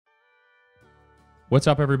What's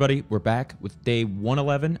up, everybody? We're back with day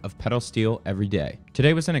 111 of Pedal Steel Every Day.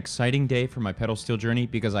 Today was an exciting day for my pedal steel journey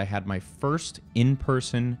because I had my first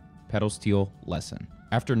in-person pedal steel lesson.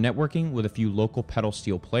 After networking with a few local pedal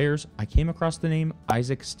steel players, I came across the name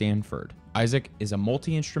Isaac Stanford. Isaac is a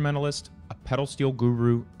multi-instrumentalist, a pedal steel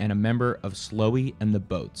guru, and a member of Slowey and the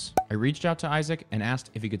Boats. I reached out to Isaac and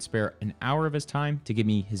asked if he could spare an hour of his time to give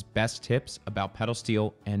me his best tips about pedal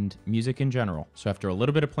steel and music in general. So after a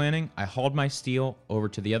little bit of planning, I hauled my steel over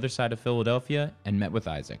to the other side of Philadelphia and met with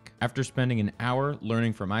Isaac. After spending an hour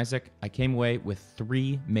learning from Isaac, I came away with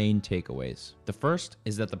 3 main takeaways. The first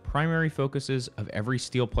is that the primary focuses of every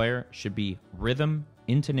steel player should be rhythm,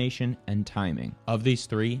 intonation, and timing. Of these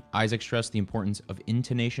 3, Isaac stressed the importance of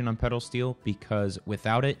intonation on pedal steel because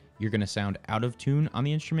without it, you're going to sound out of tune on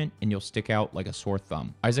the instrument and you'll stick out like a sore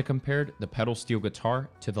thumb. Isaac compared the pedal steel guitar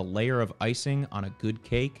to the layer of icing on a good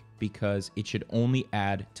cake because it should only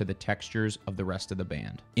add to the textures of the rest of the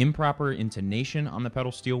band. Improper intonation on the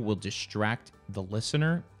pedal steel will distract the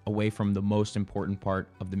listener away from the most important part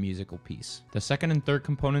of the musical piece. The second and third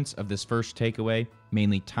components of this first takeaway,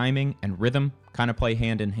 mainly timing and rhythm, kind of play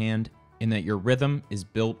hand in hand in that your rhythm is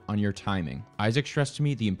built on your timing. Isaac stressed to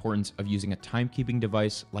me the importance of using a timekeeping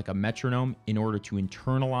device like a metronome in order to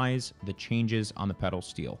internalize the changes on the pedal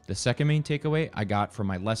steel. The second main takeaway I got from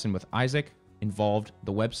my lesson with Isaac involved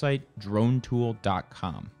the website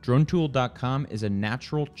dronetool.com. Dronetool.com is a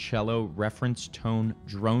natural cello reference tone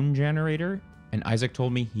drone generator, and Isaac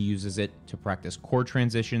told me he uses it to practice chord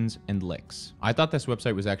transitions and licks. I thought this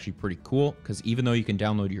website was actually pretty cool because even though you can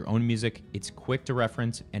download your own music, it's quick to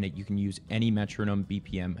reference and you can use any metronome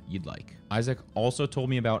BPM you'd like. Isaac also told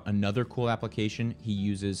me about another cool application he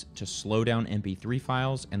uses to slow down MP3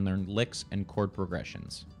 files and learn licks and chord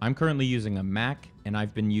progressions. I'm currently using a Mac and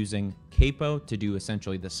I've been using Capo to do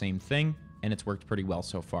essentially the same thing, and it's worked pretty well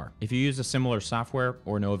so far. If you use a similar software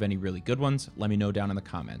or know of any really good ones, let me know down in the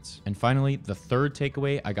comments. And finally, the third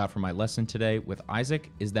takeaway I got from my lesson today with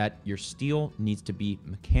Isaac is that your steel needs to be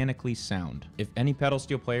mechanically sound. If any pedal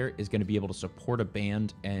steel player is going to be able to support a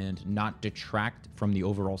band and not detract from the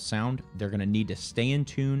overall sound, they're going to need to stay in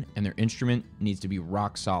tune and their instrument needs to be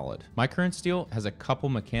rock solid. My current steel has a couple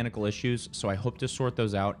mechanical issues, so I hope to sort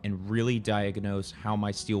those out and really diagnose how my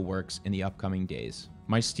steel works in the upcoming days.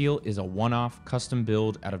 My steel is a one-off custom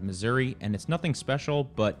build out of Missouri, and it's nothing special,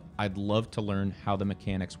 but I'd love to learn how the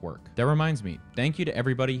mechanics work. That reminds me, thank you to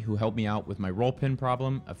everybody who helped me out with my roll pin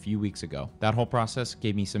problem a few weeks ago. That whole process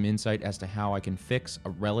gave me some insight as to how I can fix a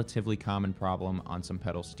relatively common problem on some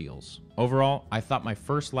pedal steels. Overall, I thought my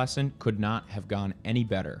first lesson could not have gone any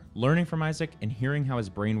better. Learning from Isaac and hearing how his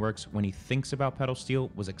brain works when he thinks about pedal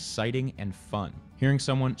steel was exciting and fun. Hearing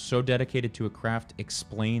someone so dedicated to a craft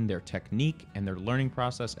explain their technique and their learning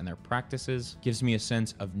process and their practices gives me a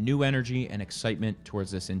sense of new energy and excitement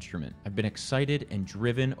towards this instrument. I've been excited and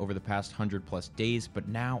driven over the past 100+ days, but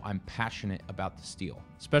now I'm passionate about the steel.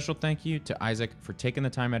 Special thank you to Isaac for taking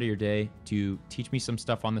the time out of your day to teach me some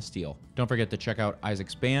stuff on the steel. Don't forget to check out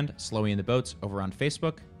Isaac's band, Slowey and the Boats, over on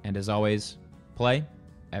Facebook. And as always, play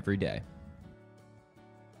every day.